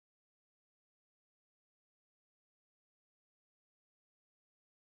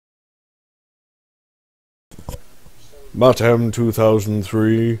Matem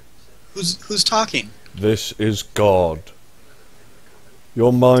 2003, Who's talking? this is God.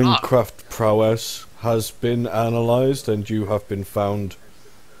 Your Minecraft prowess has been analysed and you have been found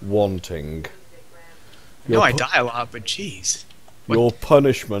wanting. I know I die a lot, but jeez. Your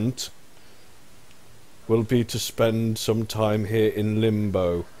punishment will be to spend some time here in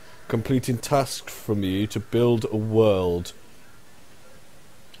Limbo, completing tasks from you to build a world.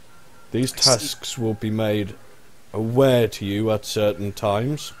 These tasks will be made aware to you at certain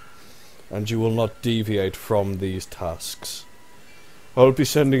times, and you will not deviate from these tasks. I will be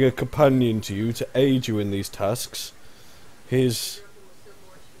sending a companion to you to aid you in these tasks. His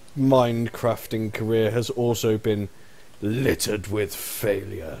Minecrafting career has also been littered with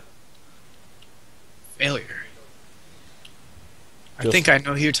failure. Failure. I think I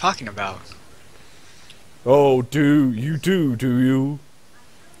know who you're talking about. Oh, do you?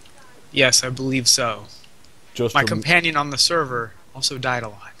 Yes, I believe so. My companion on the server also died a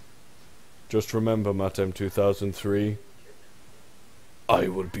lot. Just remember, Matem 2003, I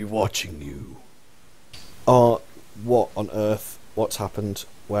will be watching you. What on earth? What's happened?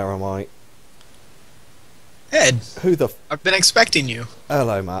 Where am I? Ed, Who the I've been expecting you.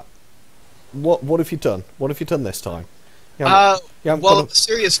 Hello, Matt. What have you done? What have you done this time? Well, a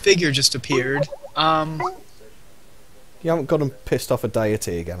serious figure just appeared. You haven't got him pissed off a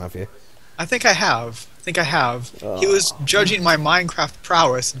deity again, have you? I think I have. He was judging my Minecraft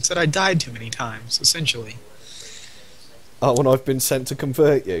prowess and said I died too many times, essentially. Oh, when I've been sent to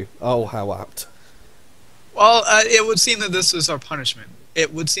convert you. Oh, how apt. Well, it would seem that this is our punishment.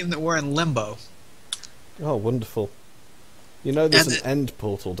 It would seem that we're in limbo. Oh, wonderful. You know there's an end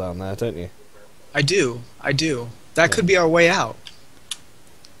portal down there, don't you? I do. That could be our way out.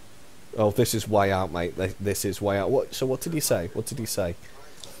 Oh, this is way out, mate. This is way out. So what did he say?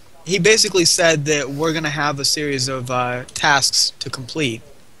 He basically said that we're going to have a series of tasks to complete,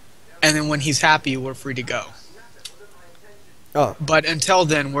 and then when he's happy, we're free to go. Oh. But until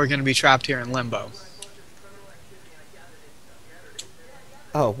then, we're going to be trapped here in limbo.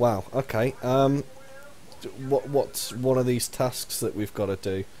 Oh, wow. Okay. What's one of these tasks that we've got to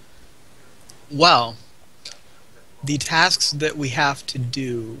do? Well, the tasks that we have to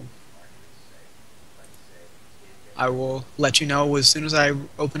do, I will let you know as soon as I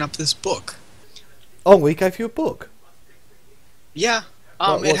open up this book. Oh, we gave you a book? Yeah.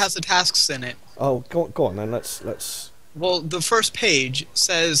 It has the tasks in it. Oh, go on then. Let's. Well, the first page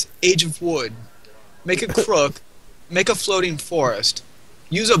says Age of Wood. Make a crook. Make a floating forest.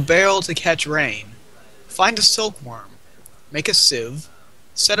 Use a barrel to catch rain. Find a silkworm. Make a sieve.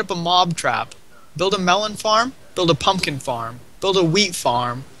 Set up a mob trap. Build a melon farm. Build a pumpkin farm. Build a wheat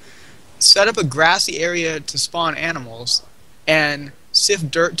farm. Set up a grassy area to spawn animals. And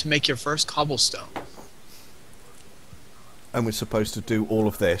sift dirt to make your first cobblestone. And we're supposed to do all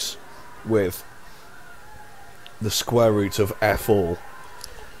of this with the square root of f all.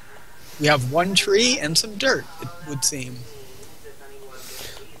 We have one tree and some dirt, it would seem.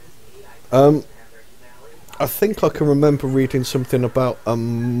 I think I can remember reading something about a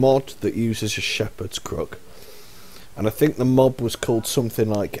mod that uses a shepherd's crook. And I think the mob was called something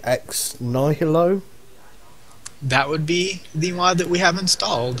like Ex Nihilo. That would be the mod that we have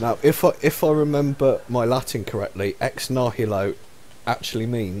installed. Now, if I remember my Latin correctly, Ex Nihilo actually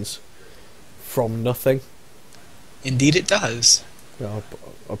means from nothing. Indeed it does. Yeah,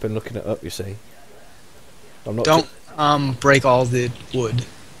 I've been looking it up, you see. I'm not. Don't break all the wood.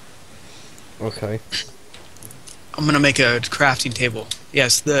 Okay. I'm gonna make a crafting table.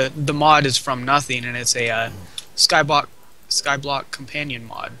 Yes, the mod is from nothing, and it's a skyblock companion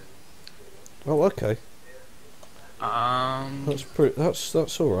mod. Oh, okay.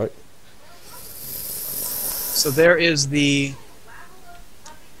 That's all right. So there is the.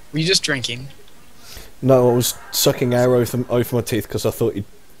 Were you just drinking? No, I was sucking air over my teeth because I thought he'd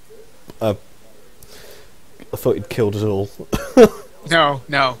killed us all. No.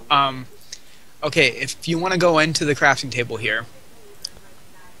 Okay, if you want to go into the crafting table here.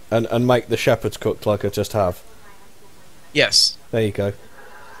 And make the shepherd's crook like I just have. Yes. There you go.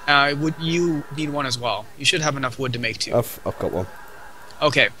 You need one as well. You should have enough wood to make two. I've got one.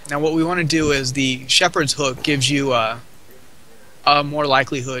 Okay, now what we want to do is the shepherd's hook gives you a more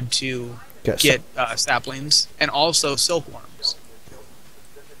likelihood to get saplings, and also silkworms.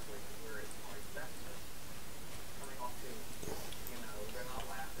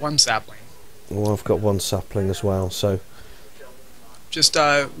 One sapling. Well, I've got one sapling as well, so... Just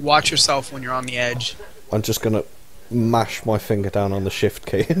watch yourself when you're on the edge. I'm just gonna mash my finger down on the shift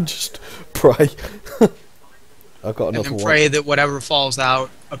key and just pray. I've got another one. And then pray that whatever falls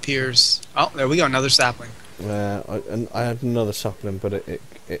out appears... Oh, there we go, another sapling. And I had another sapling, but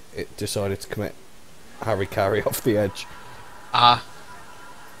it decided to commit Harry Carry off the edge. Ah.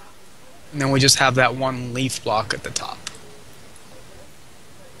 And then we just have that one leaf block at the top.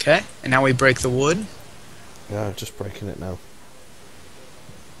 Okay, and now we break the wood. Yeah, just breaking it now.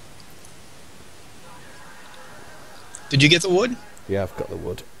 Did you get the wood? Yeah, I've got the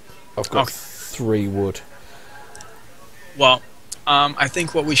wood. I've got 3 wood. Well, I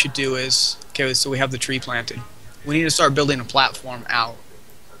think what we should do is... Okay, so we have the tree planted. We need to start building a platform out.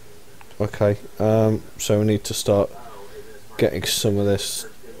 Okay, so we need to start getting some of this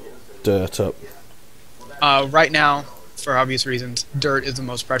dirt up. Right now, for obvious reasons, dirt is the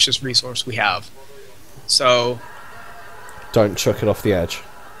most precious resource we have. So... Don't chuck it off the edge.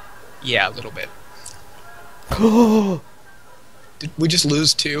 Yeah, a little bit. Did we just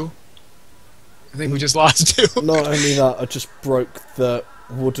lose 2? I think we just lost 2. Not only that, I just broke the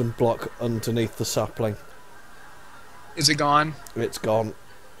wooden block underneath the sapling. Is it gone? It's gone.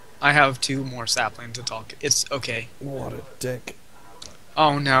 I have 2 more saplings to talk. It's okay. What a dick.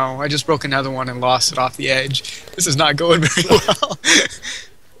 Oh no, I just broke another one and lost it off the edge. This is not going very well.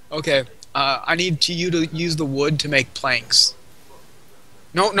 Okay, I need you to use the wood to make planks.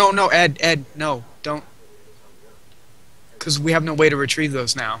 No, Ed, no, don't. Because we have no way to retrieve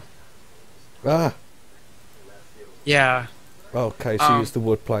those now. Ah. Yeah. Okay, so use the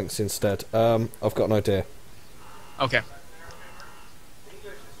wood planks instead. I've got an idea. Okay.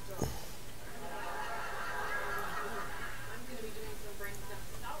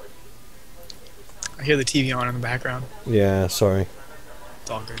 I hear the TV on in the background. Yeah, sorry.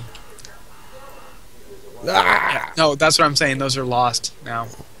 It's all good. Yeah, no, that's what I'm saying. Those are lost now.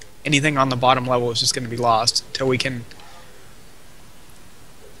 Anything on the bottom level is just going to be lost until we can...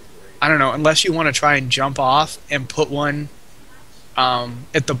 I don't know, unless you want to try and jump off and put one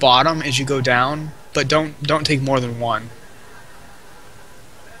at the bottom as you go down, but don't take more than 1.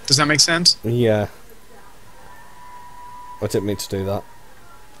 Does that make sense? Yeah. I didn't mean to do that.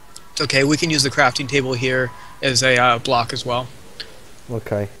 It's okay, we can use the crafting table here as a block as well.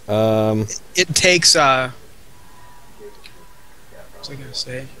 Okay. It takes what was I gonna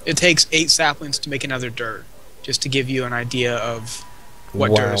say? It takes 8 saplings to make another dirt, just to give you an idea of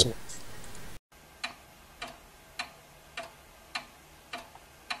what dirt is worth.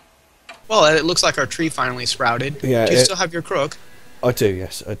 Well, it looks like our tree finally sprouted. Yeah, do you still have your crook? I do,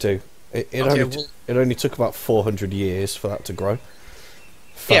 yes, I do. It only took about 400 years for that to grow.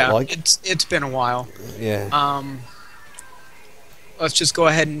 Yeah, like. It's been a while. Yeah. Let's just go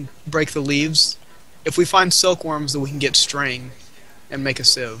ahead and break the leaves. If we find silkworms, then we can get string and make a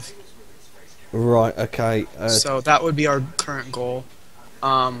sieve. Right, okay. So that would be our current goal.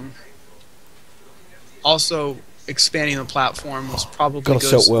 Also, expanding the platform was probably got a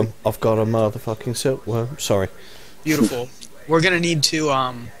silkworm. I've got a motherfucking silkworm. Sorry. Beautiful. We're gonna need to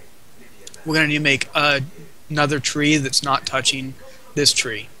make another tree that's not touching this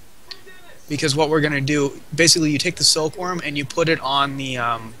tree. Because what we're going to do, basically you take the silkworm and you put it on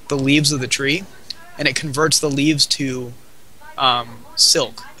the leaves of the tree, and it converts the leaves to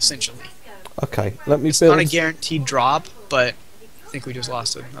silk, essentially. Okay, let me It's build... not a guaranteed drop, but I think we just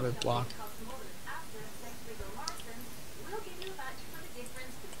lost another block.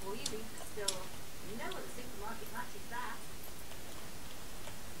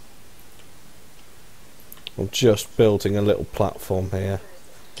 I'm just building a little platform here.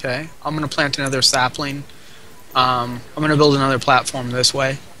 Okay, I'm going to plant another sapling. I'm going to build another platform this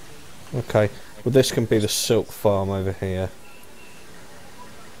way. Okay, well this can be the silk farm over here.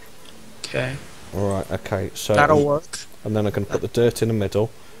 Okay. Alright, okay, so... That'll work. And then I'm going to put the dirt in the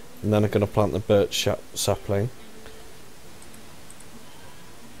middle, and then I'm going to plant the birch sapling.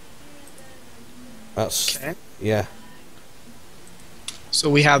 That's... Okay. Yeah. So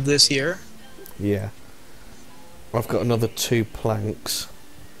we have this here. Yeah. I've got another 2 planks.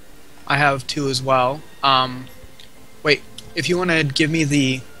 I have 2 as well. Wait, if you want to give me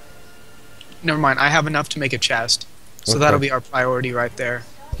the... Never mind, I have enough to make a chest. So that'll be our priority right there.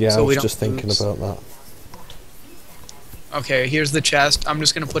 Yeah, so I was just thinking about that. Okay, here's the chest. I'm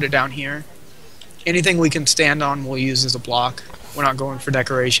just going to put it down here. Anything we can stand on we'll use as a block. We're not going for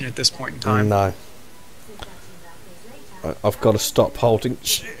decoration at this point in time. No. I've got to stop holding...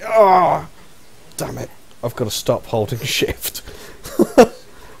 Oh, damn it. I've got to stop holding shift.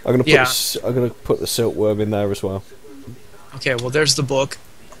 I'm gonna put the silkworm in there as well. Okay, well there's the book.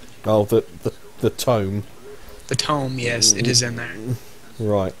 Oh, the tome. The tome, yes, it is in there.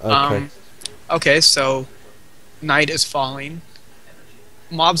 Right. Okay. Okay, so night is falling.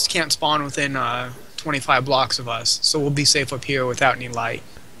 Mobs can't spawn within 25 blocks of us, so we'll be safe up here without any light.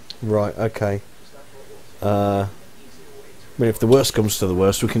 Right. Okay. I mean, if the worst comes to the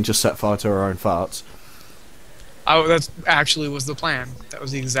worst, we can just set fire to our own farts. Oh, that actually was the plan. That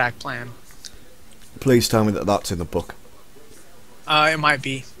was the exact plan. Please tell me that that's in the book. It might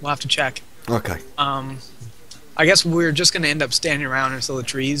be. We'll have to check. Okay. I guess we're just going to end up standing around until the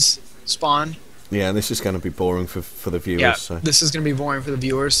trees spawn. Yeah, this is going to be boring for the viewers. Yeah, so. this is going to be boring for the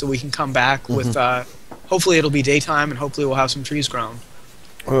viewers, so we can come back with... hopefully it'll be daytime, and hopefully we'll have some trees grown.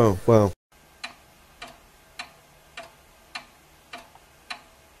 Oh, well.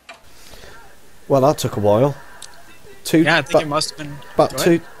 Well, that took a while. Yeah, I think it must have been...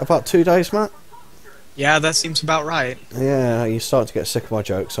 About 2 days, Matt? Yeah, that seems about right. Yeah, you start to get sick of my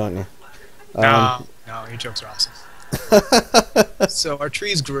jokes, aren't you? No, your jokes are awesome. So our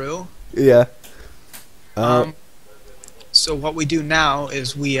trees grew. Yeah. So what we do now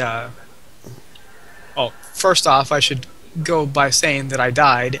is we... first off, I should go by saying that I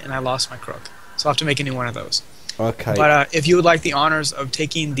died and I lost my crook. So I'll have to make a new one of those. Okay. But if you would like the honors of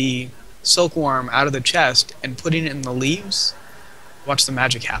taking the silkworm out of the chest and putting it in the leaves, watch the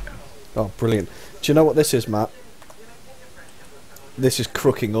magic happen. Oh, brilliant. Do you know what this is, Matt? This is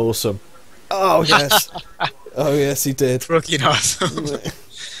crooking awesome. Oh, yes. Oh, yes, he did. Crooking awesome.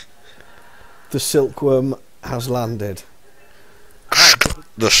 The silkworm has landed.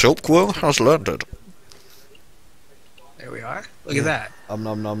 The silkworm has landed. There we are. Look at that.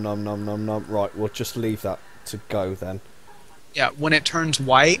 Nom nom nom nom nom nom. Right, we'll just leave that to go then. Yeah, when it turns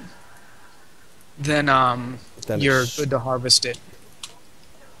white, then you're good to harvest it.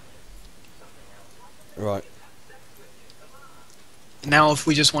 Right. Now if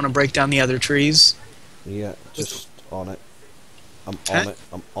we just want to break down the other trees. Yeah, just on it. I'm on it.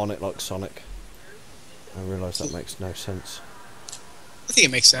 I'm on it like Sonic. I realise that makes no sense. I think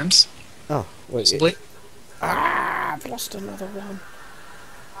it makes sense. Oh, wait. Split. I've lost another one.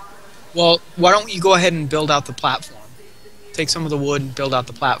 Well, why don't you go ahead and build out the platform? Take some of the wood and build out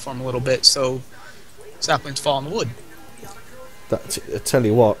the platform a little bit so saplings fall on the wood. I tell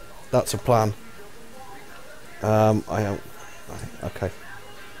you what, that's a plan. Okay.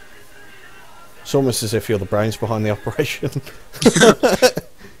 It's almost as if you're the brains behind the operation.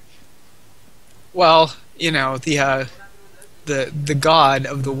 Well, you know, the god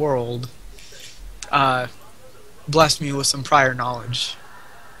of the world blessed me with some prior knowledge.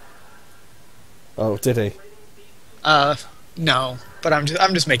 Oh, did he? No, but I'm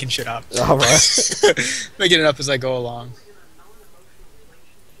just making shit up. All right. Making it up as I go along.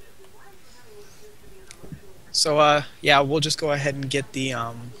 So, yeah, we'll just go ahead and get the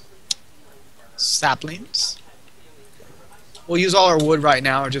saplings. We'll use all our wood right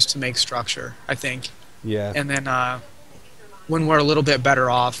now just to make structure, I think. Yeah. And then when we're a little bit better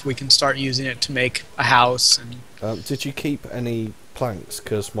off, we can start using it to make a house. And did you keep any planks?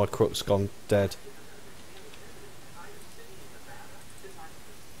 Because my crook's gone dead.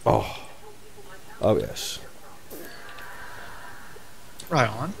 Oh. Oh, yes. Right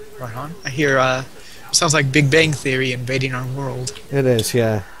on, right on. I hear, sounds like Big Bang Theory invading our world. It is,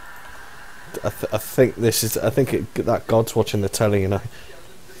 yeah. I think this is. I think that God's watching the telly, you know.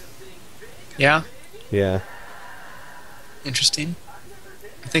 Yeah? Yeah. Interesting.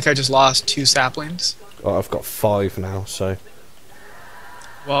 I think I just lost 2 saplings. Oh, I've got 5 now, so.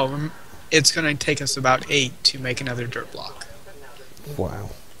 Well, it's going to take us about 8 to make another dirt block. Wow.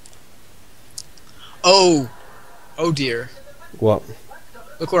 Oh! Oh dear. What?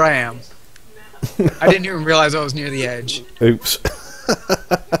 Look where I am. I didn't even realize I was near the edge. Oops.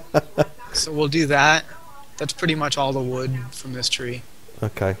 So we'll do that. That's pretty much all the wood from this tree.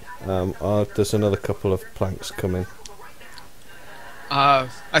 Okay. There's another couple of planks coming. I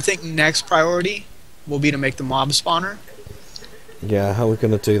think next priority will be to make the mob spawner. Yeah, how are we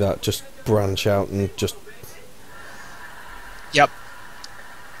going to do that? Just branch out and just... Yep.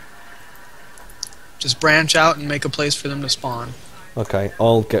 Just branch out and make a place for them to spawn. Okay,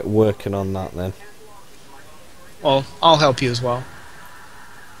 I'll get working on that then. Well, I'll help you as well.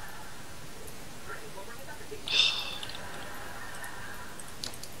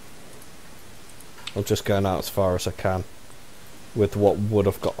 I'm just going out as far as I can with what wood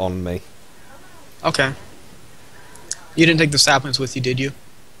I've got on me. Okay. You didn't take the saplings with you, did you?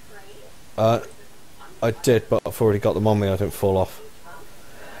 I did, but I've already got them on me. I didn't fall off.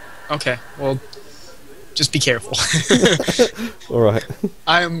 Okay. Well, just be careful. All right.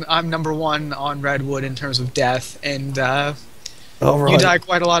 I'm number 1 on Redwood in terms of death, and All right. you die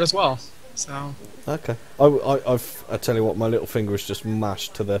quite a lot as well. So. Okay. I tell you what, my little finger is just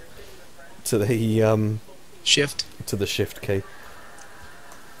mashed to the Shift. to the shift key.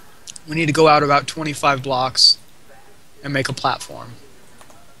 We need to go out about 25 blocks and make a platform.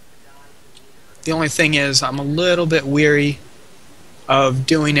 The only thing is, I'm a little bit weary of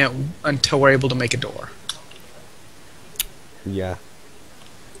doing it until we're able to make a door. Yeah.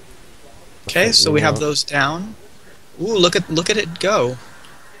 Okay, so we have those down. Ooh, look at it go.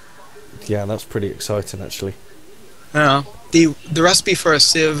 Yeah, that's pretty exciting, actually. The recipe for a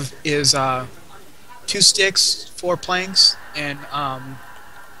sieve is 2 sticks, 4 planks, and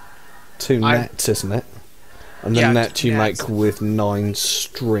 2 nets, isn't it? And the yeah, net 2 you nets. make with 9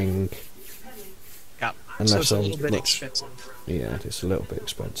 string. Yeah, Unless so it's a I'm little bit not- expensive. Yeah, it's a little bit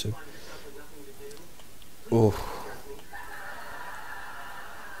expensive. Oh.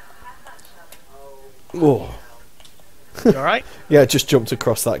 Oh. You alright? Yeah, just jumped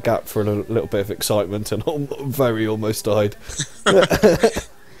across that gap for a little bit of excitement and almost died.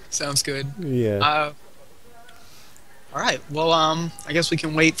 Sounds good. Yeah. Alright, well, I guess we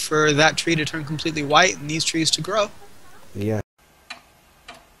can wait for that tree to turn completely white and these trees to grow. Yeah.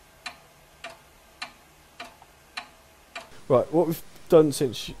 Right, what we've done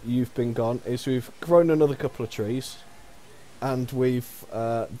since you've been gone is we've grown another couple of trees, and we've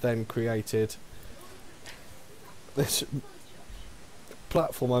then created this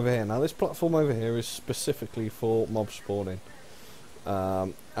platform over here. Now, this platform over here is specifically for mob spawning,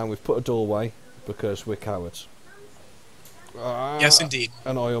 and we've put a doorway because we're cowards. Yes, indeed.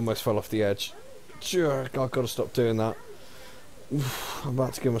 And I almost fell off the edge. I've got to stop doing that. I'm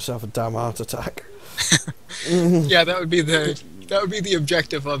about to give myself a damn heart attack. Yeah, that would be the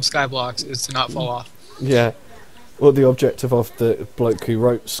objective of Skyblocks, is to not fall off. Yeah. Well, the objective of the bloke who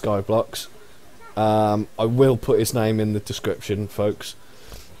wrote Skyblocks, I will put his name in the description, folks,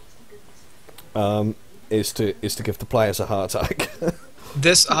 is to give the players a heart attack.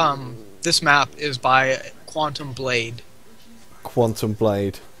 This map is by Quantum Blade. Quantum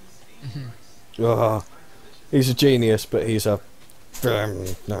Blade. He's a genius, but he's a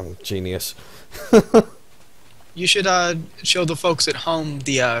genius. You should show the folks at home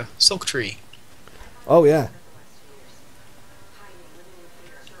the silk tree. Oh yeah.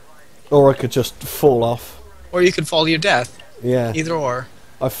 Or I could just fall off. Or you could fall to your death. Yeah. Either or.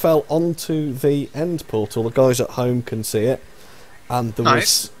 I fell onto the end portal. The guys at home can see it, and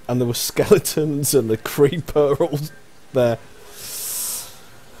there were skeletons and a creeper all there.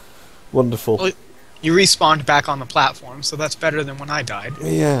 Wonderful. Well, you respawned back on the platform, so that's better than when I died.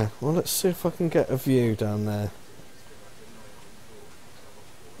 Yeah. Well, let's see if I can get a view down there.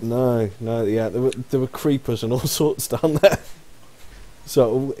 No, yeah, there were creepers and all sorts down there.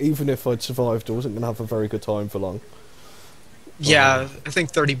 So even if I'd survived, I wasn't going to have a very good time for long. Yeah, I think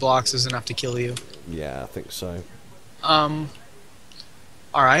 30 blocks is enough to kill you. Yeah, I think so. Alright,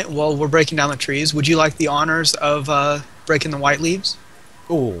 well, we're breaking down the trees. Would you like the honors of breaking the white leaves?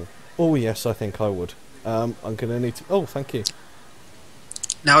 Oh yes, I think I would. I'm going to need to... Oh, thank you.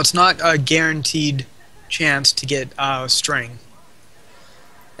 Now, it's not a guaranteed chance to get string.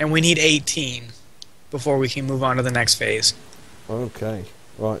 And we need 18 before we can move on to the next phase. Okay,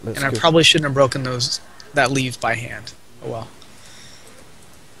 right, let's And I probably shouldn't have broken that leaf by hand. Oh well.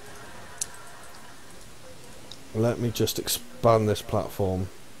 Let me just expand this platform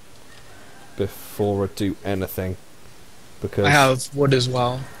before I do anything. Because I have wood as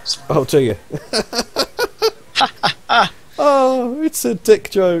well. So. Oh, do you? Oh, it's a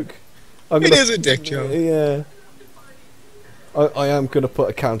dick joke. It is a dick joke. Yeah. I am going to put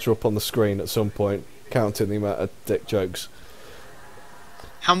a counter up on the screen at some point, counting the amount of dick jokes.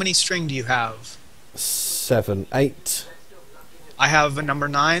 How many string do you have? 7, 8. I have a number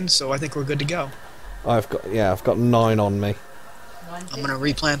 9, so I think we're good to go. I've got 9 on me. I'm going to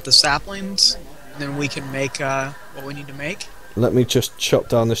replant the saplings, and then we can make what we need to make. Let me just chop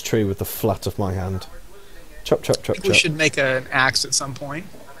down this tree with the flat of my hand. Chop, chop, chop, I think chop. we should make an axe at some point.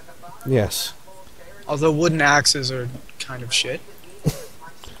 Yes. Although wooden axes are kind of shit.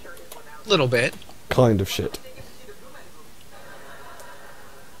 Little bit. Kind of shit.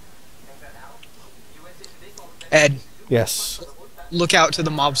 Ed, Yes. look out to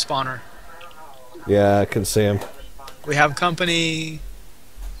the mob spawner. Yeah, I can see him. We have company.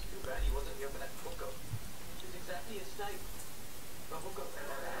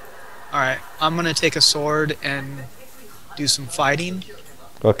 Alright, I'm gonna take a sword and do some fighting.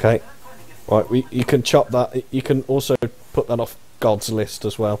 Okay. Right, you can chop that. You can also put that off God's list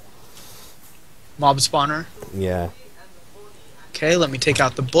as well. Mob spawner. Yeah. Okay, let me take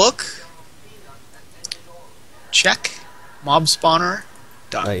out the book. Check. Mob spawner.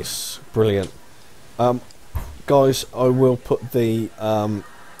 Done. Nice. Brilliant. Guys, I will put the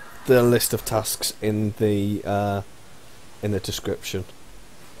list of tasks in the description.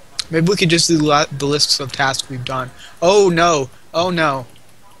 Maybe we could just do the lists of tasks we've done. Oh no! Oh no!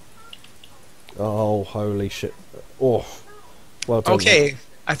 Oh, holy shit. Oh, well done. Okay,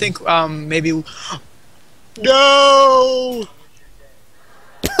 I think maybe. No!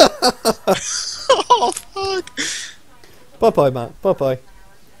 Oh fuck! Bye-bye, Matt. Bye-bye.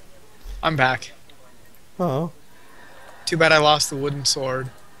 I'm back. Oh. Too bad I lost the wooden sword.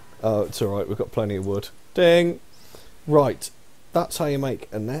 Oh, it's alright. We've got plenty of wood. Ding! Right. That's how you make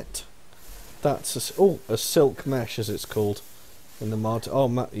a net. That's a silk mesh, as it's called in the mod. Oh,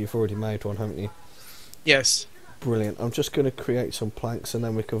 Matt, you've already made one, haven't you? Yes. Brilliant. I'm just going to create some planks and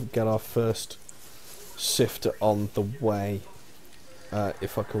then we can get our first sifter on the way.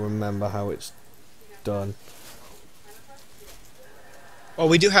 If I can remember how it's done. Well,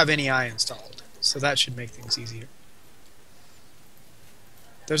 we do have NEI installed, so that should make things easier.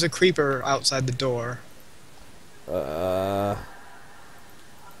 There's a creeper outside the door. I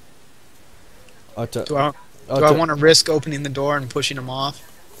don't. Do I want to risk opening the door and pushing him off?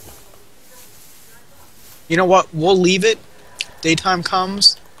 You know what? We'll leave it. Daytime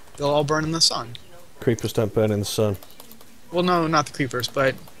comes, they'll all burn in the sun. Creepers don't burn in the sun. Well, no, not the creepers,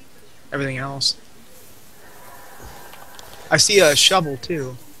 but everything else. I see a shovel,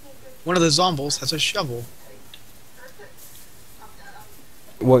 too. One of the zombies has a shovel.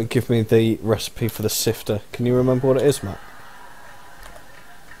 It won't give me the recipe for the sifter. Can you remember what it is, Matt?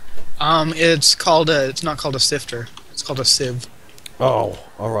 It's called it's not called a sifter. It's called a sieve. Oh,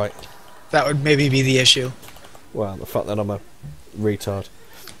 alright. That would maybe be the issue. Well, the fact that I'm a retard.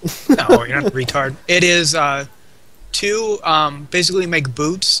 No, you're not a retard. It is, to, basically make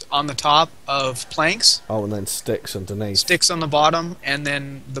boots on the top of planks. Oh, and then sticks underneath. Sticks on the bottom, and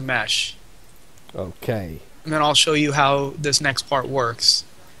then the mesh. Okay. And then I'll show you how this next part works.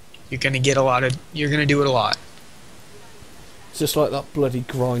 You're gonna get a lot of. You're gonna do it a lot. It's just like that bloody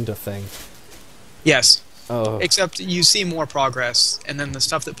grinder thing. Yes. Oh. Except you see more progress, and then the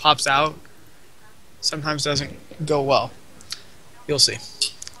stuff that pops out sometimes doesn't go well. You'll see.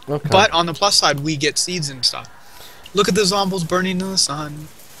 Okay. But on the plus side, we get seeds and stuff. Look at the zombies burning in the sun.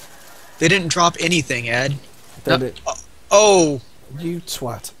 They didn't drop anything, Ed. Oh! You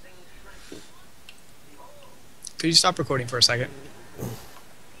twat. Could you stop recording for a second?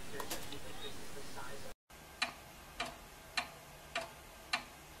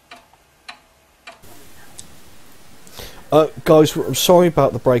 Guys, I'm sorry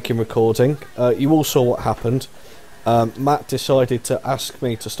about the break in recording. You all saw what happened. Matt decided to ask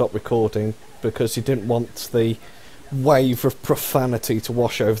me to stop recording because he didn't want the wave of profanity to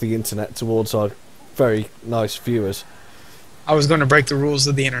wash over the internet towards our very nice viewers. I was going to break the rules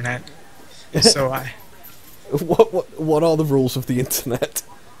of the internet. So I... What are the rules of the internet?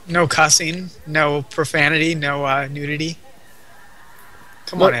 No cussing, no profanity, no nudity.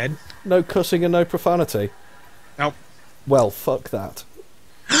 Come on, Ed. No cussing and no profanity? Nope. Well, fuck that.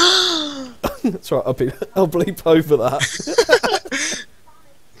 That's right, I'll bleep over that.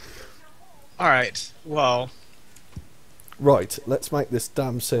 Alright, well... Right, let's make this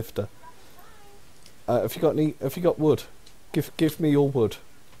damn sifter. Have you got wood? Give me your wood.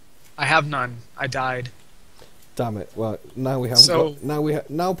 I have none. I died. Damn it! Well, now we haven't got.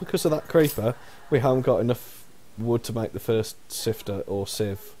 Now because of that creeper, we haven't got enough wood to make the first sifter or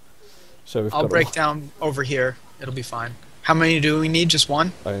sieve. So I'll break down over here. It'll be fine. How many do we need? Just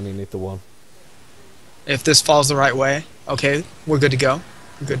one? I only need the one. If this falls the right way, okay, we're good to go.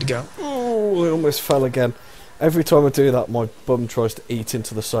 We're good to go. Oh, I almost fell again. Every time I do that, my bum tries to eat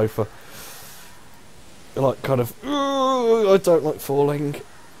into the sofa. Like, kind of. I don't like falling.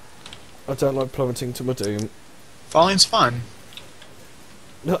 I don't like plummeting to my doom. Falling's fun.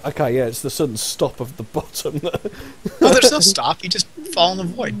 No, okay, yeah, it's the sudden stop of the bottom. No, there's no stop. You just fall in the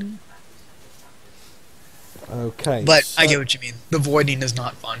void. Okay. But so I get what you mean. The voiding is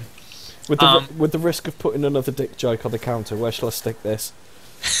not fun. with the risk of putting another dick joke on the counter, where shall I stick this?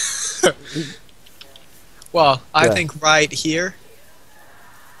 Well, I think right here.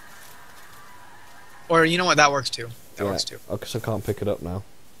 Or you know what? That works too. That works too. Oh, because I can't pick it up now.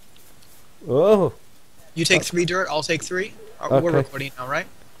 Oh. You take 3 dirt. I'll take 3. Okay. We're recording now, right?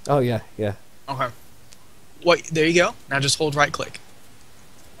 Oh yeah, yeah. Okay. What? There you go. Now just hold right click.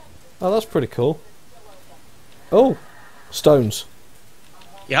 Oh, that's pretty cool. Oh, stones.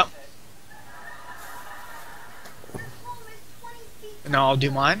 Yep. And now I'll do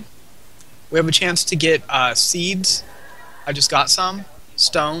mine. We have a chance to get seeds. I just got some.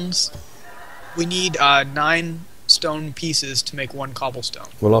 Stones. We need 9 stone pieces to make 1 cobblestone.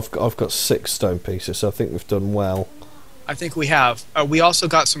 Well, I've got 6 stone pieces, so I think we've done well. I think we have. We also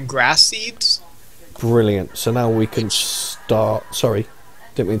got some grass seeds. Brilliant. So now we can start. Sorry,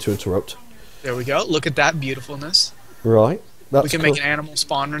 didn't mean to interrupt. There we go. Look at that beautifulness. Right. We can make an animal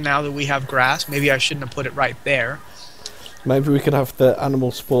spawner now that we have grass. Maybe I shouldn't have put it right there. Maybe we could have the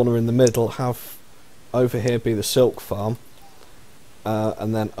animal spawner in the middle, have over here be the silk farm,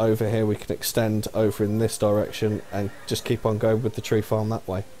 and then over here we can extend over in this direction and just keep on going with the tree farm that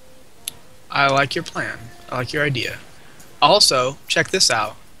way. I like your plan. I like your idea. Also, check this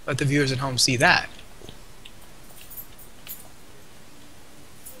out. Let the viewers at home see that.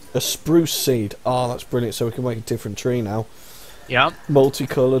 A spruce seed. Oh, that's brilliant. So we can make a different tree now. Yep.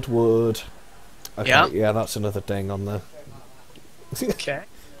 Multicoloured wood. Okay, Yep. yeah, that's another ding on there. Okay.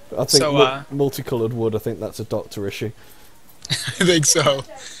 I think So, multicoloured wood, I think that's a doctor issue. I think so.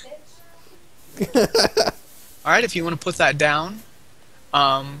 Alright, if you want to put that down,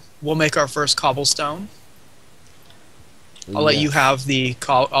 we'll make our first cobblestone. I'll let you have the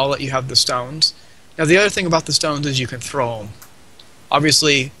stones. Now the other thing about the stones is you can throw them.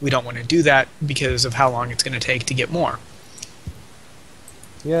 Obviously, we don't want to do that because of how long it's going to take to get more.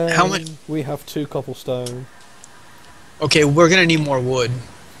 Yeah, how much? We have 2 cobblestone. Okay, we're going to need more wood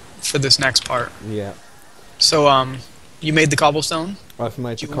for this next part. Yeah. So, you made the cobblestone? I've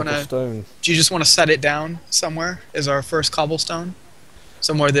made the cobblestone. Do you just want to set it down somewhere as our first cobblestone?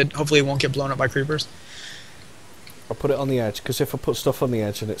 Somewhere that hopefully it won't get blown up by creepers? I'll put it on the edge, because if I put stuff on the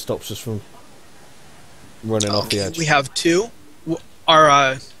edge, and it stops us from running off the edge. We have 2.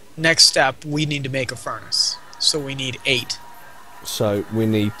 Our next step, we need to make a furnace. So we need 8. So we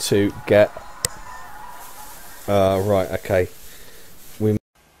need to get... right, okay.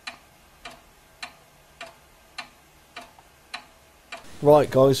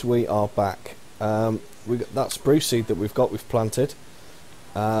 Right, guys, we are back. We got that spruce seed that we've planted,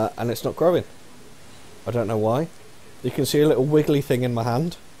 and it's not growing. I don't know why. You can see a little wiggly thing in my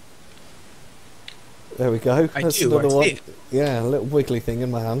hand. There we go. That's another one. Yeah, a little wiggly thing in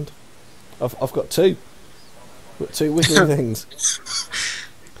my hand. I've got 2. I've got 2 wiggly things.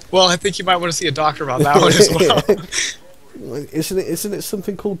 Well, I think you might want to see a doctor about that one as well. Isn't it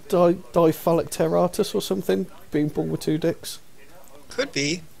something called diphylacteratus or something? Being born with 2 dicks. Could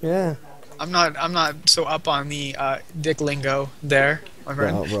be. Yeah. I'm not so up on the dick lingo there, my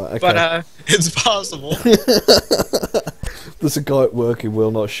friend. Oh, right, okay. But it's possible. There's a guy at work who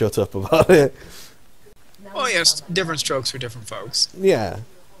will not shut up about it. Oh yes, different strokes for different folks. Yeah,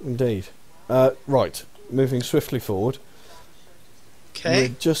 indeed. Right, moving swiftly forward. Okay.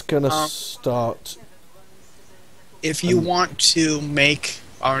 We're just gonna start. If you want to make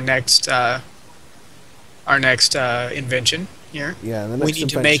our next invention here, yeah, the next we need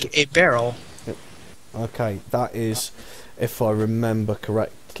to make a barrel. Okay, that is, if I remember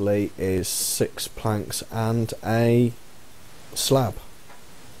correctly, is 6 planks and a slab.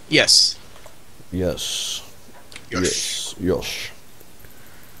 Yes. Yes. Yosh. Yes. Yosh.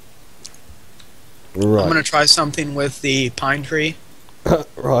 Right. I'm gonna try something with the pine tree.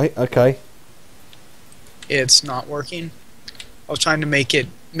 Right. Okay. It's not working. I was trying to make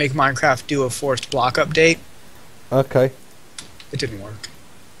Minecraft do a forced block update. Okay. It didn't work.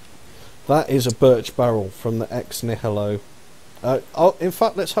 That is a birch barrel from the ex nihilo. Oh, in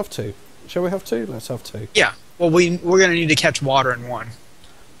fact, let's have 2. Shall we have 2? Let's have 2. Yeah. Well, we're gonna need to catch water in one.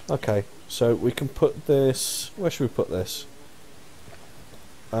 Okay. So we can put this. Where should we put this?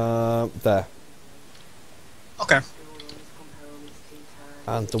 There. Okay.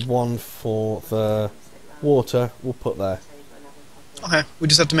 And the one for the water, we'll put there. Okay. We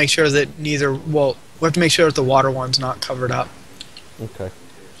just have to make sure that neither. Well, we have to make sure that the water one's not covered up. Okay.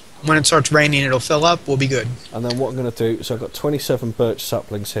 When it starts raining, it'll fill up. We'll be good. And then what I'm going to do, so I've got 27 birch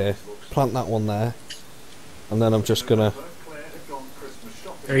saplings here. Plant that one there. And then I'm just going to...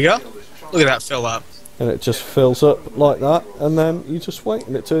 There you go. Look at that fill up. And it just fills up like that. And then you just wait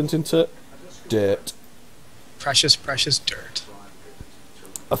and it turns into dirt. Precious, precious dirt.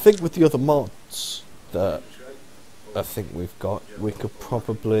 I think with the other mods that I think we've got, we could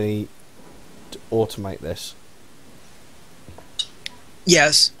probably automate this.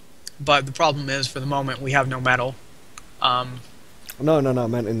 Yes, but the problem is, for the moment, we have no metal. No, I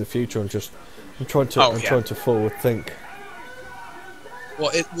meant in the future. I'm trying to forward think.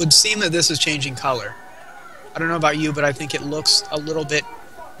 Well, it would seem that this is changing color. I don't know about you, but I think it looks a little bit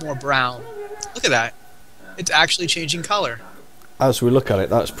more brown. Look at that. It's actually changing color. As we look at it,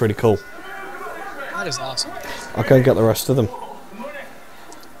 that's pretty cool. That is awesome. I'll go and get the rest of them.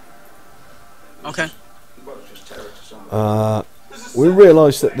 Okay. We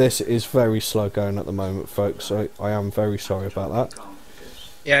realise that this is very slow going at the moment, folks, so I am very sorry about that.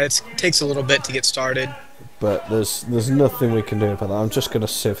 Yeah, it takes a little bit to get started. But there's nothing we can do about that. I'm just going to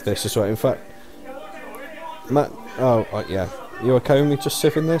sieve this as well. In fact, Matt... Oh, yeah. You okay with me just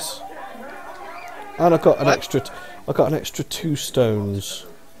sieving this? And I got an What? extra. I got an extra 2 stones.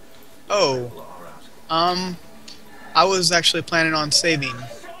 Oh. I was actually planning on saving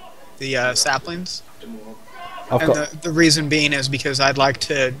the saplings. I've And got. the reason being is because I'd like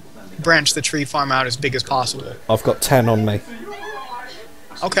to branch the tree farm out as big as possible. I've got 10 on me,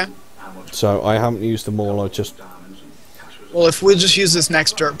 Okay. so I haven't used them all. I just. Well, if we'll just use this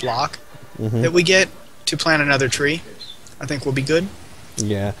next dirt block Mhm. that we get to plant another tree, I think we'll be good.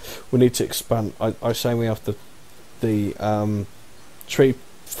 Yeah, we need to expand. I say we have the tree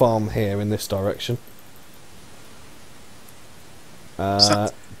farm here in this direction.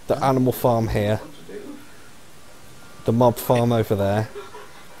 The animal farm here. The mob farm over there.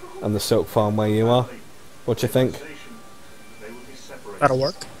 And the silk farm where you are. What do you think? That'll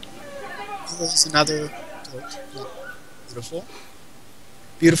work. There's another dirt. Beautiful.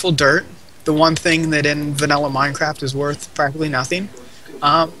 Beautiful dirt. The one thing that in vanilla Minecraft is worth practically nothing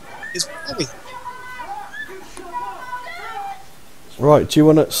is probably. Right, do you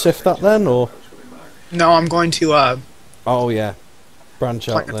want to sift that then, or? No, I'm going to. Oh yeah, branch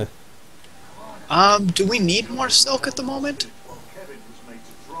out there. Do we need more silk at the moment?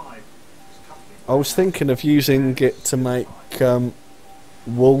 I was thinking of using it to make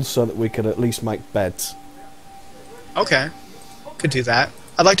wool so that we could at least make beds. Okay, could do that.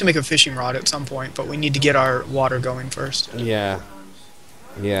 I'd like to make a fishing rod at some point, but we need to get our water going first. Yeah.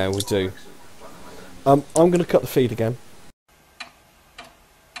 Yeah, we do. I'm going to cut the feed again.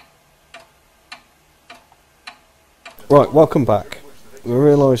 Right, welcome back. We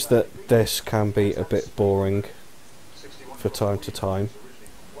realised that this can be a bit boring for time to time.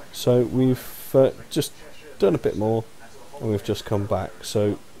 So we've just done a bit more and we've just come back.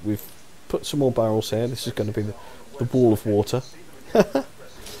 So we've put some more barrels here. This is going to be the wall of water.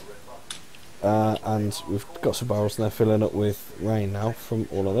 And we've got some barrels there filling up with rain now from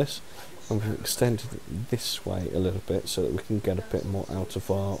all of this. And we've extended it this way a little bit so that we can get a bit more out of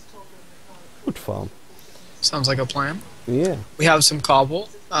our wood farm. Sounds like a plan. Yeah. We have some cobble.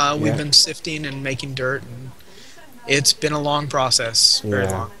 We've Yeah. been sifting and making dirt, and it's been a long process. Very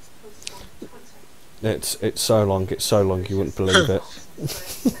Yeah. long. It's so long you wouldn't believe it.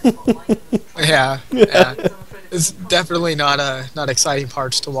 Yeah, yeah. It's definitely not exciting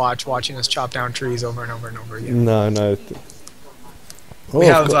parts to watching us chop down trees over and over and over again. No. Oh, We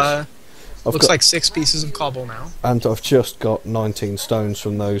I've have got- I've looks got- like 6 pieces of cobble now. and I've just got 19 stones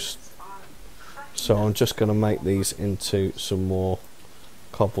from those. So I'm just going to make these into some more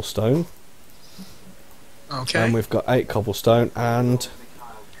cobblestone. Okay. And we've got 8 cobblestone and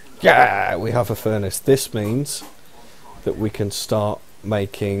yeah, we have a furnace. This means that we can start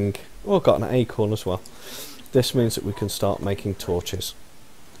making... Oh, I've got an acorn as well. This means that we can start making torches.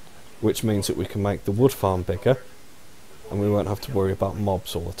 Which means that we can make the wood farm bigger. And we won't have to worry about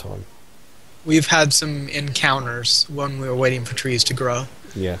mobs all the time. We've had some encounters when we were waiting for trees to grow.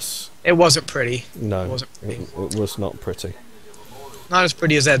 Yes. It wasn't pretty. No, It wasn't pretty. it was not pretty. Not as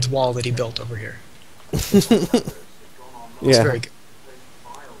pretty as Ed's wall that he built over here. It's Yeah. very good.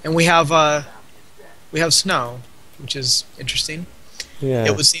 And we have snow, which is interesting. Yeah.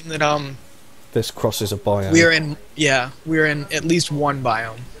 It would seem that This crosses a biome. we're in at least one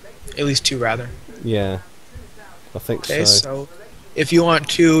biome, at least 2 rather. Yeah. I think Okay, so. so if you want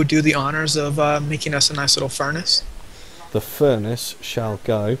to do the honors of making us a nice little furnace. The furnace shall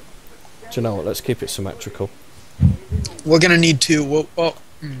go. Do you know what? Let's keep it symmetrical. We're gonna need to.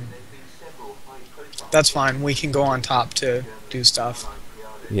 That's fine. We can go on top to do stuff.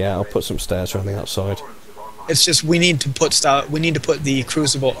 Yeah, I'll put some stairs around the outside. It's just we need to put stuff. We need to put the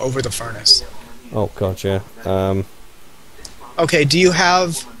crucible over the furnace. Oh god, yeah. Okay. Do you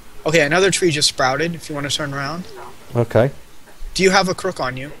have? Okay, another tree just sprouted. If you want to turn around. Okay. Do you have a crook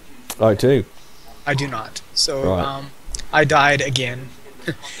on you? I do. I do not. So Right. I died again.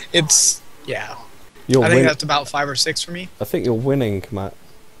 Yeah. You're I think win- that's about 5 or 6 for me. I think you're winning, Matt.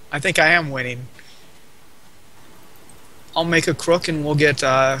 I think I am winning. I'll make a crook and we'll get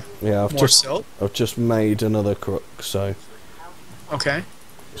Yeah, more silk. I've just made another crook, so Okay.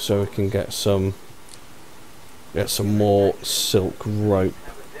 we can get some more silk rope,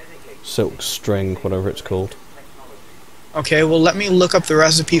 silk string, whatever it's called. Okay, well let me look up the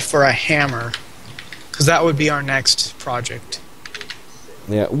recipe for a hammer, because that would be our next project.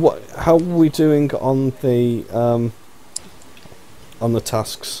 Yeah. How are we doing on the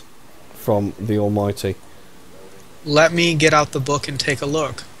tasks from the Almighty? Let me get out the book and take a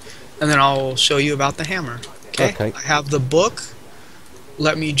look, and then I'll show you about the hammer. Okay. Okay. I have the book.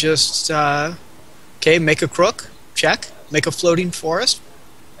 Let me just make a crook. Check. Make a floating forest.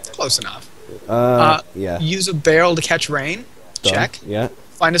 Close enough. Yeah. Use a barrel to catch rain. Done. Check. Yeah.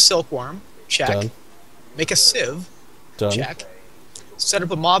 Find a silkworm. Check. Done. Make a sieve. Done. Check. Set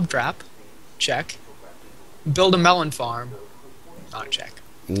up a mob trap. Check. Build a melon farm. Not check.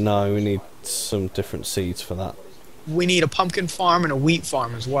 No, we need some different seeds for that. We need a pumpkin farm and a wheat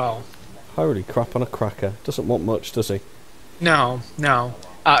farm as well. Holy crap on a cracker. Doesn't want much, does he? No, no.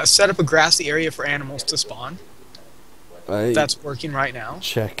 Set up a grassy area for animals to spawn. Hey, That's working right now.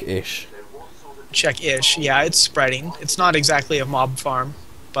 check-ish. Check-ish. Yeah, it's spreading. It's not exactly a mob farm,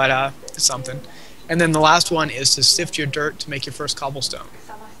 but it's something. And then the last one is to sift your dirt to make your first cobblestone.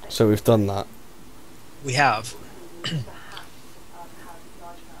 So we've done that. We have.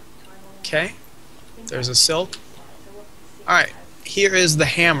 Okay. There's a silk. Alright. Here is the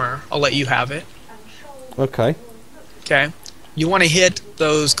hammer. I'll let you have it. Okay. Okay. You want to hit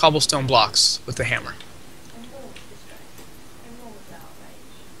those cobblestone blocks with the hammer.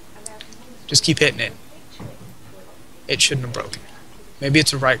 Just keep hitting it. It shouldn't have broken. Maybe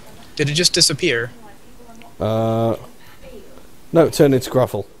it's a right. Did it just disappear? No, it turned into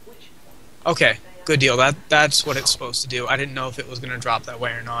gravel. Okay. Good deal. That's what it's supposed to do. I didn't know if it was going to drop that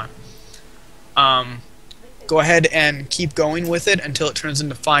way or not. Go ahead and keep going with it until it turns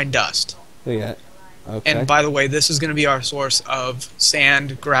into fine dust. Yeah. Okay. And by the way, this is going to be our source of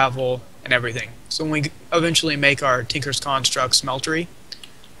sand, gravel, and everything. So when we eventually make our Tinker's Construct smeltery,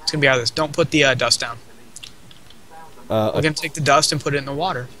 it's going to be out of this. Don't put the dust down. We're going to take the dust and put it in the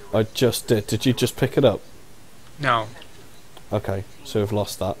water. I just did. Did you just pick it up? No. Okay, so we've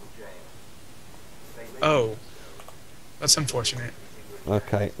lost that. Oh. That's unfortunate.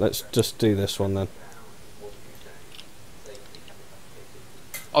 Okay, let's just do this one then.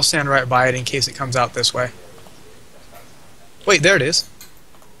 I'll stand right by it in case it comes out this way. Wait, there it is.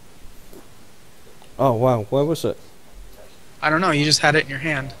 Oh wow, where was it? I don't know, you just had it in your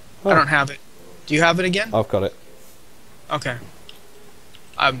hand. Oh. I don't have it. Do you have it again? I've got it. Okay.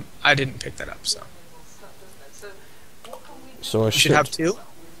 I didn't pick that up, so. So I You should have two?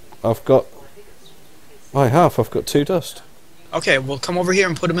 I've got... I've got 2 dust. Okay, well come over here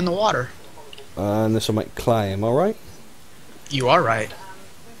and put them in the water. And this will make clay, am I right? You are right.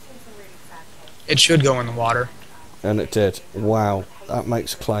 It should go in the water. And it did. Wow, that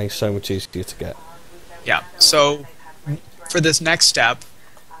makes clay so much easier to get. Yeah, so for this next step,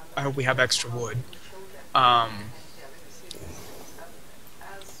 I hope we have extra wood. I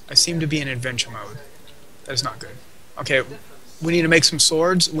seem to be in adventure mode. That is not good. Okay, we need to make some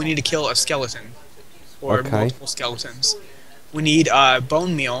swords. We need to kill a skeleton. Or Okay. multiple skeletons. We need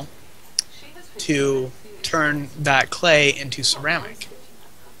bone meal to turn that clay into ceramic.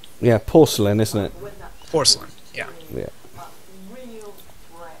 Yeah, porcelain, isn't it? Porcelain, yeah. Yeah.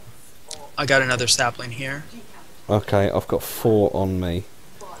 I got another sapling here. Okay, I've got 4 on me.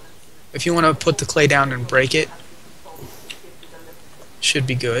 If you want to put the clay down and break it, should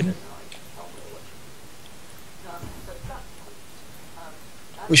be good.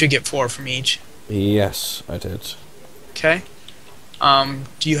 We should get 4 from each. Yes, I did. Okay.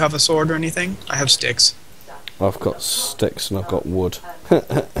 Do you have a sword or anything? I have sticks. I've got sticks and I've got wood. Right.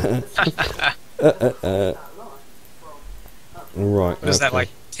 What is that, okay. like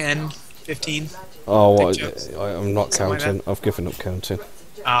 10, 15? Oh, Big jokes. I'm not Something like counting. I've given up counting.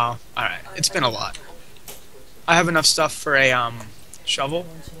 Oh, alright. It's been a lot. I have enough stuff for a shovel.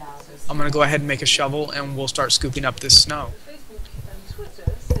 I'm going to go ahead and make a shovel and we'll start scooping up this snow.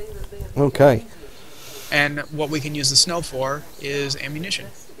 Okay. And what we can use the snow for is ammunition.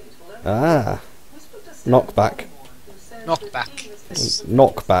 Ah. Knockback. Knockback.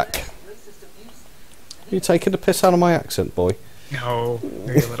 Knockback. You taking the piss out of my accent, boy? No,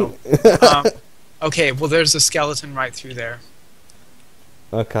 very little. Okay, well there's a skeleton right through there.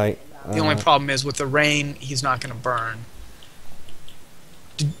 Okay. The only problem is with the rain, he's not going to burn.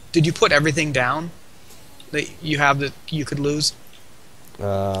 Did you put everything down that you have that you could lose?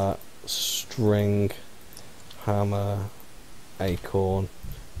 String, hammer, acorn.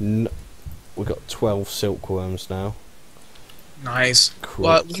 We've got 12 silkworms now. Nice. Cool.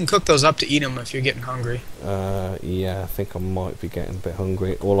 Well, we can cook those up to eat them if you're getting hungry. Yeah, I think I might be getting a bit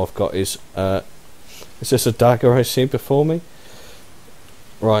hungry. All I've got is this a dagger I see before me?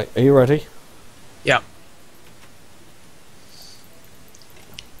 Right, are you ready? Yeah.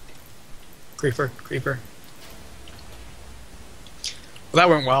 Creeper, creeper. Well, that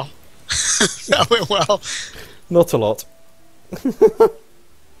went well. That went well. Not a lot.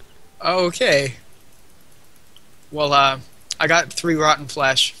 Okay. Well, I got 3 rotten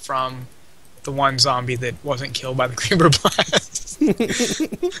flesh from the one zombie that wasn't killed by the creeper blast.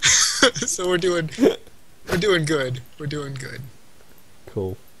 So we're doing good. We're doing good.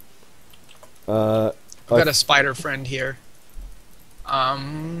 Cool. I've got a spider friend here.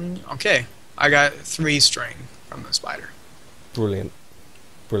 Okay. I got 3 string from the spider. Brilliant.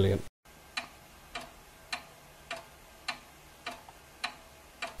 Brilliant.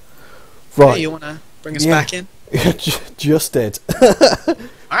 Right. Hey, you want to bring us back in? Just did. Alright,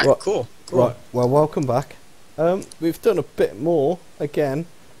 Right. cool. Right, well, welcome back. We've done a bit more, again,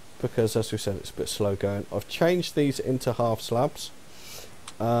 because as we said, it's a bit slow going. I've changed these into half slabs.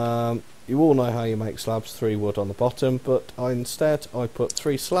 You all know how you make slabs, 3 wood on the bottom, but instead I put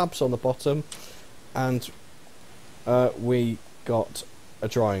 3 slabs on the bottom, and we got a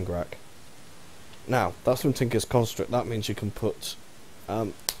drying rack. Now, that's from Tinker's Construct. That means you can put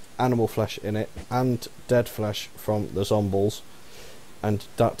animal flesh in it, and dead flesh from the zombies, and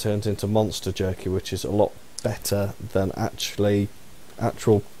that turns into monster jerky, which is a lot better than actual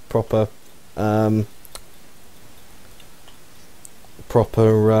proper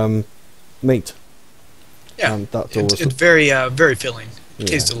meat. Yeah, and that's always it's very very filling. Yeah. It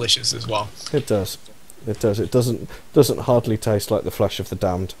tastes delicious as well. It does. It does. It doesn't hardly taste like the flesh of the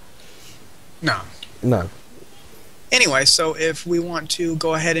damned. No. No. Anyway, so if we want to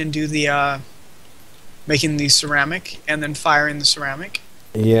go ahead and do the making the ceramic and then firing the ceramic,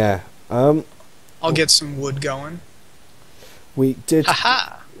 Yeah. I'll get some wood going. We did.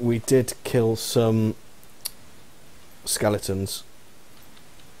 Haha! We did kill some skeletons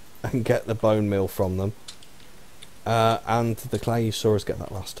and get the bone meal from them. And the clay, you saw us get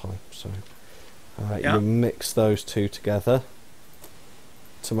that last time. So Yeah. you mix those two together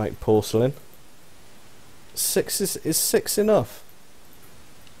to make porcelain. 6 is 6 enough?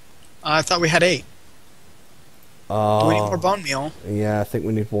 I thought we had 8. Do we need more bone meal? Yeah, I think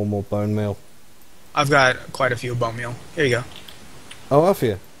we need one more bone meal. I've got quite a few bone meal. Here you go. Oh, have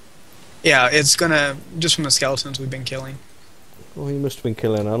you? Yeah, it's gonna just from the skeletons we've been killing. Well, you must have been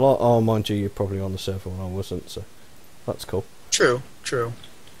killing a lot. Oh, mind you, you're probably on the server when I wasn't, so that's cool. True, true.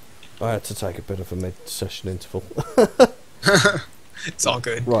 I had to take a bit of a mid-session interval. It's all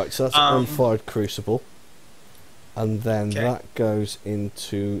good. Right, so that's unfired crucible. And then Okay. that goes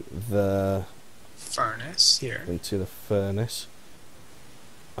into the Furnace here. furnace.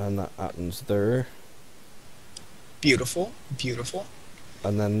 And that happens there. Beautiful, beautiful.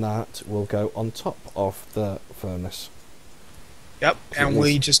 And then that will go on top of the furnace. Yep, So and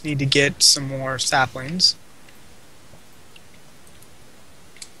we just need to get some more saplings.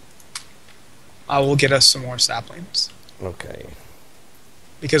 I will get us some more saplings Okay.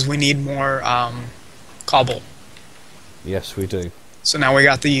 because we need more cobble. Yes, we do. So now we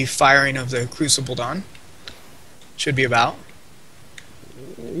got the firing of the crucible done. Should be about.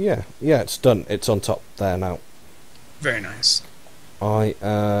 Yeah, it's done. It's on top there now. Very nice.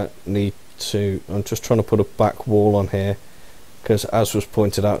 I need to... I'm just trying to put a back wall on here, because as was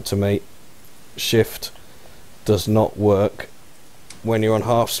pointed out to me, Shift does not work when you're on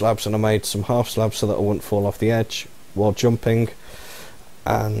half slabs, and I made some half slabs so that I wouldn't fall off the edge while jumping,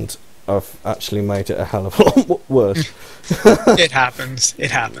 and I've actually made it a hell of a lot worse. It happens. It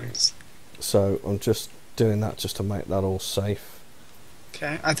happens. So I'm just doing that just to make that all safe.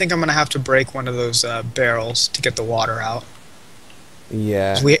 Okay, I think I'm going to have to break one of those barrels to get the water out.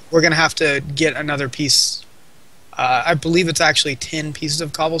 Yeah. 'Cause we're going to have to get another piece. I believe it's actually 10 pieces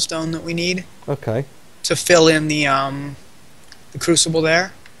of cobblestone that we need Okay. to fill in the crucible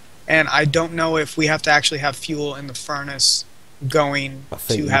there. And I don't know if we have to actually have fuel in the furnace going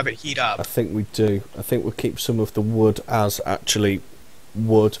to have it heat up. I think we do. I think we'll keep some of the wood as actually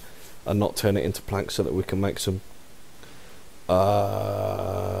wood and not turn it into planks so that we can make some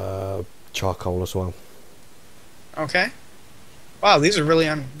charcoal as well. Okay. Wow, these are really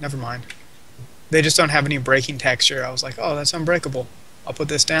never mind. They just don't have any breaking texture. I was like, oh, that's unbreakable. I'll put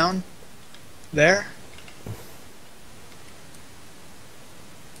this down. There.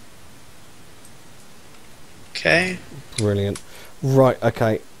 Okay. Brilliant. Right,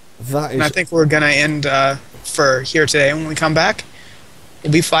 okay. That And I is... think we're going to end for here today. When we come back,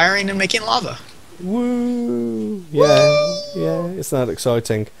 we'll be firing and making lava. Woo! Yeah, it's that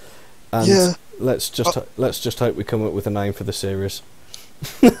exciting. And Yeah. let's just hope we come up with a name for the series.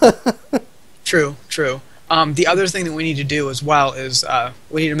 True, true. The other thing that we need to do as well is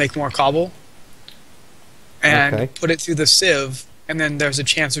we need to make more cobble and Okay. put it through the sieve, and then there's a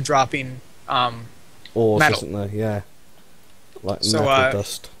chance of dropping Ores, metal. isn't there? Yeah. Like So, metal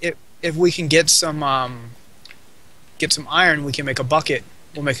dust. if we can get some iron, we can make a bucket.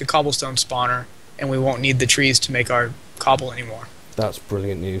 We'll make a cobblestone spawner, and we won't need the trees to make our cobble anymore. That's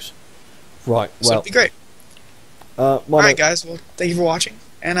brilliant news. Right, So well... it'd be great. Alright guys, well thank you for watching,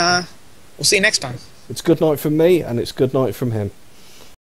 and we'll see you next time. It's good night from me, and it's good night from him.